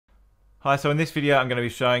Hi, so in this video I'm going to be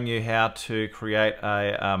showing you how to create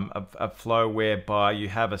a flow whereby you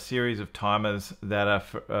have a series of timers that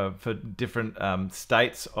are for different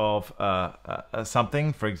states of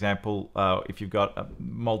something. For example, if you've got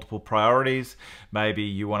multiple priorities, maybe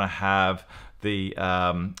you want to have the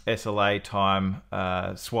SLA time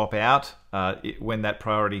swap out when that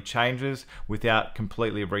priority changes without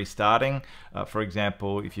completely restarting. For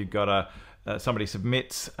example, if you've got somebody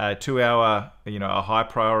submits a 2-hour, a high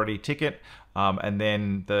priority ticket, and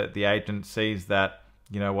then the agent sees that,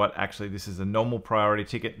 actually this is a normal priority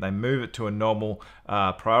ticket. They move it to a normal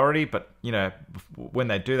priority, but when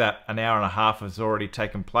they do that, an hour and a half has already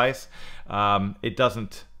taken place. It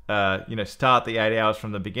doesn't start the 8 hours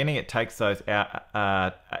from the beginning. It takes those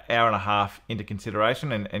hour and a half into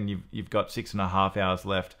consideration, and you've got 6.5 hours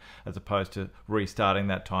left as opposed to restarting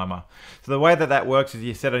that timer. So the way that works is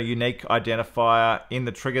you set a unique identifier in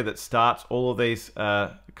the trigger that starts all of these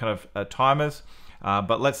timers.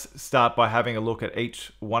 But let's start by having a look at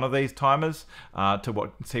each one of these timers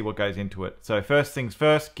to see what goes into it. So first things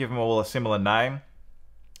first, give them all a similar name.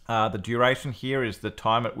 The duration here is the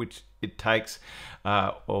time at which it takes,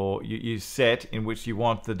 or you set in which you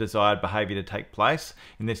want the desired behavior to take place.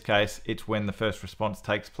 In this case, it's when the first response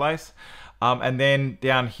takes place. And then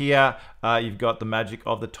down here, you've got the magic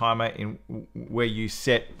of the timer where you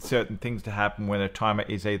set certain things to happen when a timer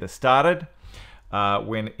is either started,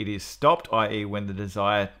 when it is stopped, i.e. when the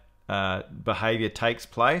desired behavior takes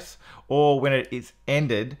place, or when it is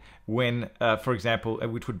ended, when, for example,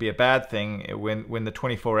 which would be a bad thing, when the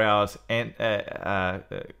 24 hours and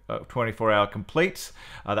 24-hour completes,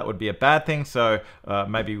 that would be a bad thing. So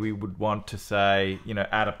maybe we would want to say,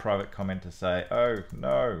 add a private comment to say, oh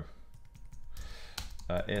no,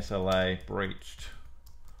 SLA breached,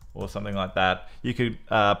 or something like that. You could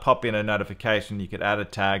pop in a notification, you could add a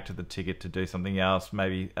tag to the ticket to do something else,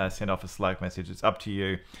 maybe send off a Slack message. It's up to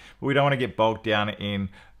you. But we don't want to get bogged down in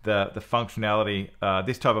the functionality,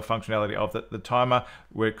 this type of functionality of the timer.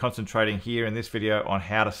 We're concentrating here in this video on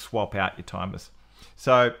how to swap out your timers.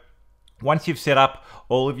 So once you've set up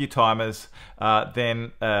all of your timers,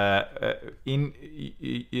 then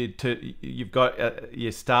you've got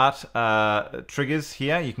your start triggers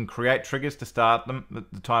here. You can create triggers to start them,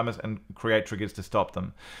 the timers, and create triggers to stop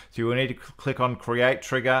them. So you will need to click on Create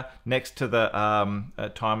Trigger next to the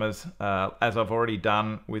timers, as I've already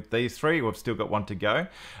done with these three. We've still got one to go.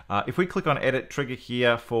 If we click on Edit Trigger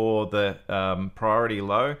here for the priority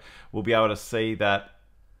low, we'll be able to see that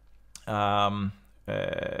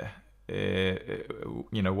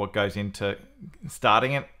what goes into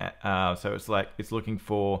starting it. So it's looking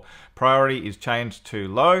for priority is changed to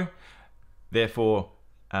low. Therefore,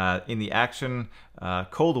 in the action,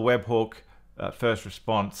 call the webhook first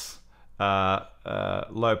response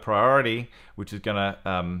low priority, which is going to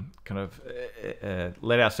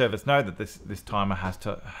let our service know that this timer has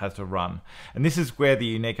to run. And this is where the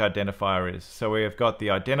unique identifier is. So we have got the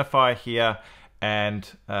identifier here,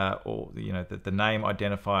 and the name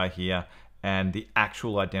identifier here, and the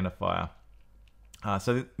actual identifier.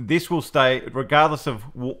 So this will stay regardless of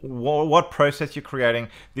what process you're creating.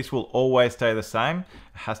 This will always stay the same. It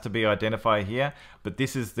has to be identifier here, but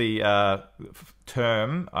this is the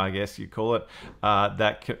term, I guess you call it,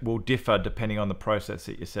 that will differ depending on the process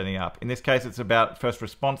that you're setting up. In this case, it's about first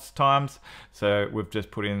response times, so we've just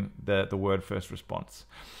put in the word first response.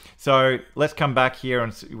 So let's come back here,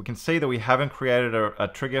 and we can see that we haven't created a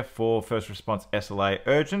trigger for first response SLA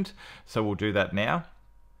urgent. So we'll do that now.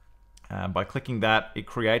 By clicking that, it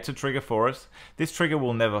creates a trigger for us. This trigger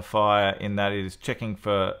will never fire in that it is checking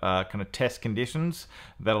for test conditions.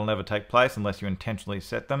 That'll never take place unless you intentionally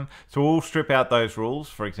set them. So we'll strip out those rules.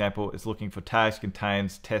 For example, it's looking for tags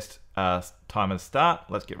contains test timers start.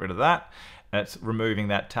 Let's get rid of that. And it's removing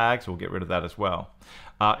that tag, so we'll get rid of that as well.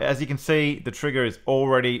 As you can see, the trigger is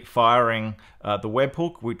already firing the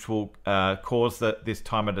webhook, which will cause this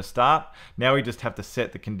timer to start. Now we just have to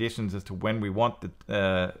set the conditions as to when we want the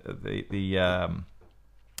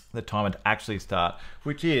timer to actually start,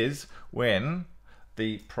 which is when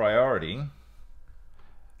the priority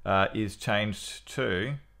is changed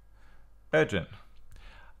to urgent.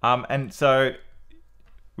 And so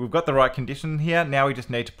we've got the right condition here. Now we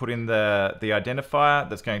just need to put in the identifier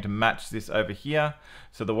that's going to match this over here.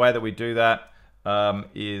 So the way that we do that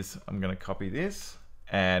is I'm going to copy this,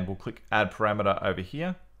 and we'll click Add Parameter over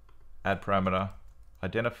here, Add Parameter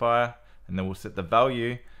Identifier, and then we'll set the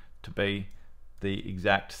value to be the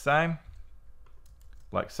exact same,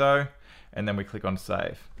 like so, and then we click on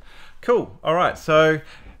Save. Cool. All right. So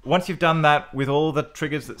once you've done that with all the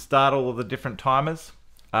triggers that start all of the different timers,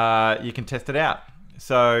 you can test it out.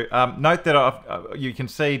 So note that you can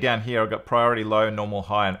see down here I've got priority low, normal,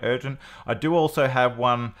 high, and urgent. I do also have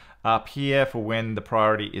one up here for when the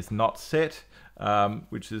priority is not set,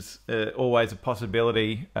 which is always a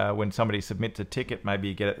possibility when somebody submits a ticket. Maybe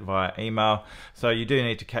you get it via email. So you do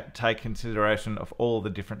need to take consideration of all the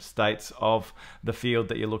different states of the field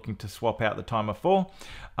that you're looking to swap out the timer for.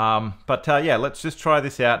 Yeah, let's just try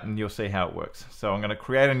this out and you'll see how it works. So I'm going to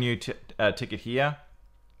create a new ticket here.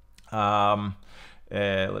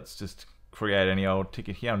 Let's just create any old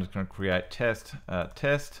ticket here. I'm just going to create test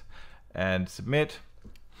and submit.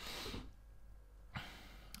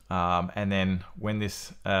 And then when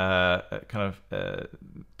this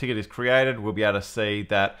ticket is created, we'll be able to see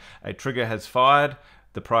that a trigger has fired.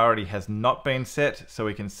 The priority has not been set. So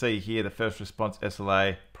we can see here the first response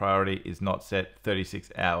SLA priority is not set,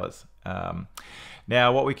 36 hours.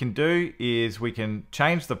 Now what we can do is we can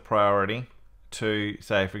change the priority to,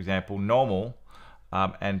 say, for example, normal.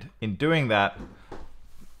 And in doing that,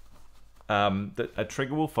 a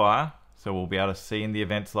trigger will fire. So we'll be able to see in the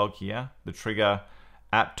events log here, the trigger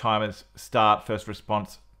app timers start first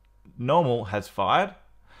response normal has fired.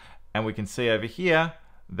 And we can see over here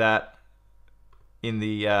that in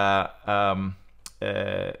the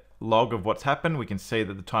log of what's happened, we can see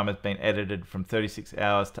that the timer has been edited from 36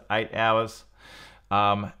 hours to 8 hours.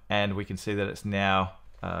 And we can see that it's now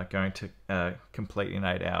going to complete in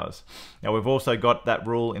 8 hours. Now we've also got that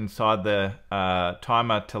rule inside the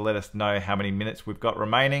timer to let us know how many minutes we've got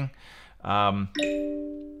remaining.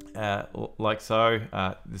 Like so.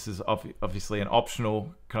 This is obviously an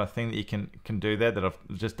optional kind of thing that you can do there that I've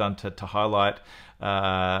just done to highlight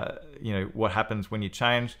what happens when you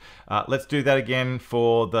change. Let's do that again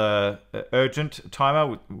for the urgent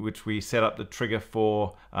timer, which we set up the trigger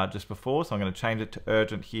for just before. So I'm going to change it to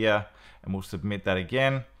urgent here, and we'll submit that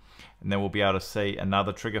again, and then we'll be able to see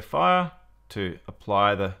another trigger fire to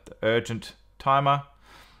apply the urgent timer.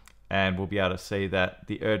 And we'll be able to see that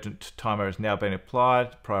the urgent timer has now been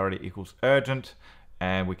applied, priority equals urgent,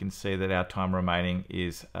 and we can see that our time remaining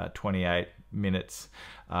is 28 minutes.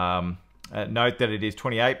 Note that it is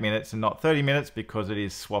 28 minutes and not 30 minutes because it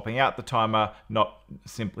is swapping out the timer, not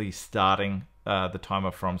simply starting the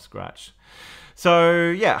timer from scratch. So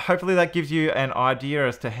yeah, hopefully that gives you an idea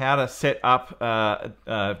as to how to set up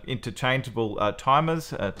interchangeable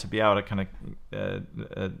timers to be able to kind of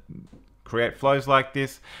create flows like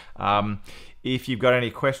this. If you've got any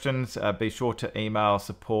questions, be sure to email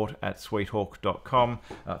support@sweethawk.com.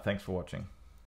 Thanks for watching.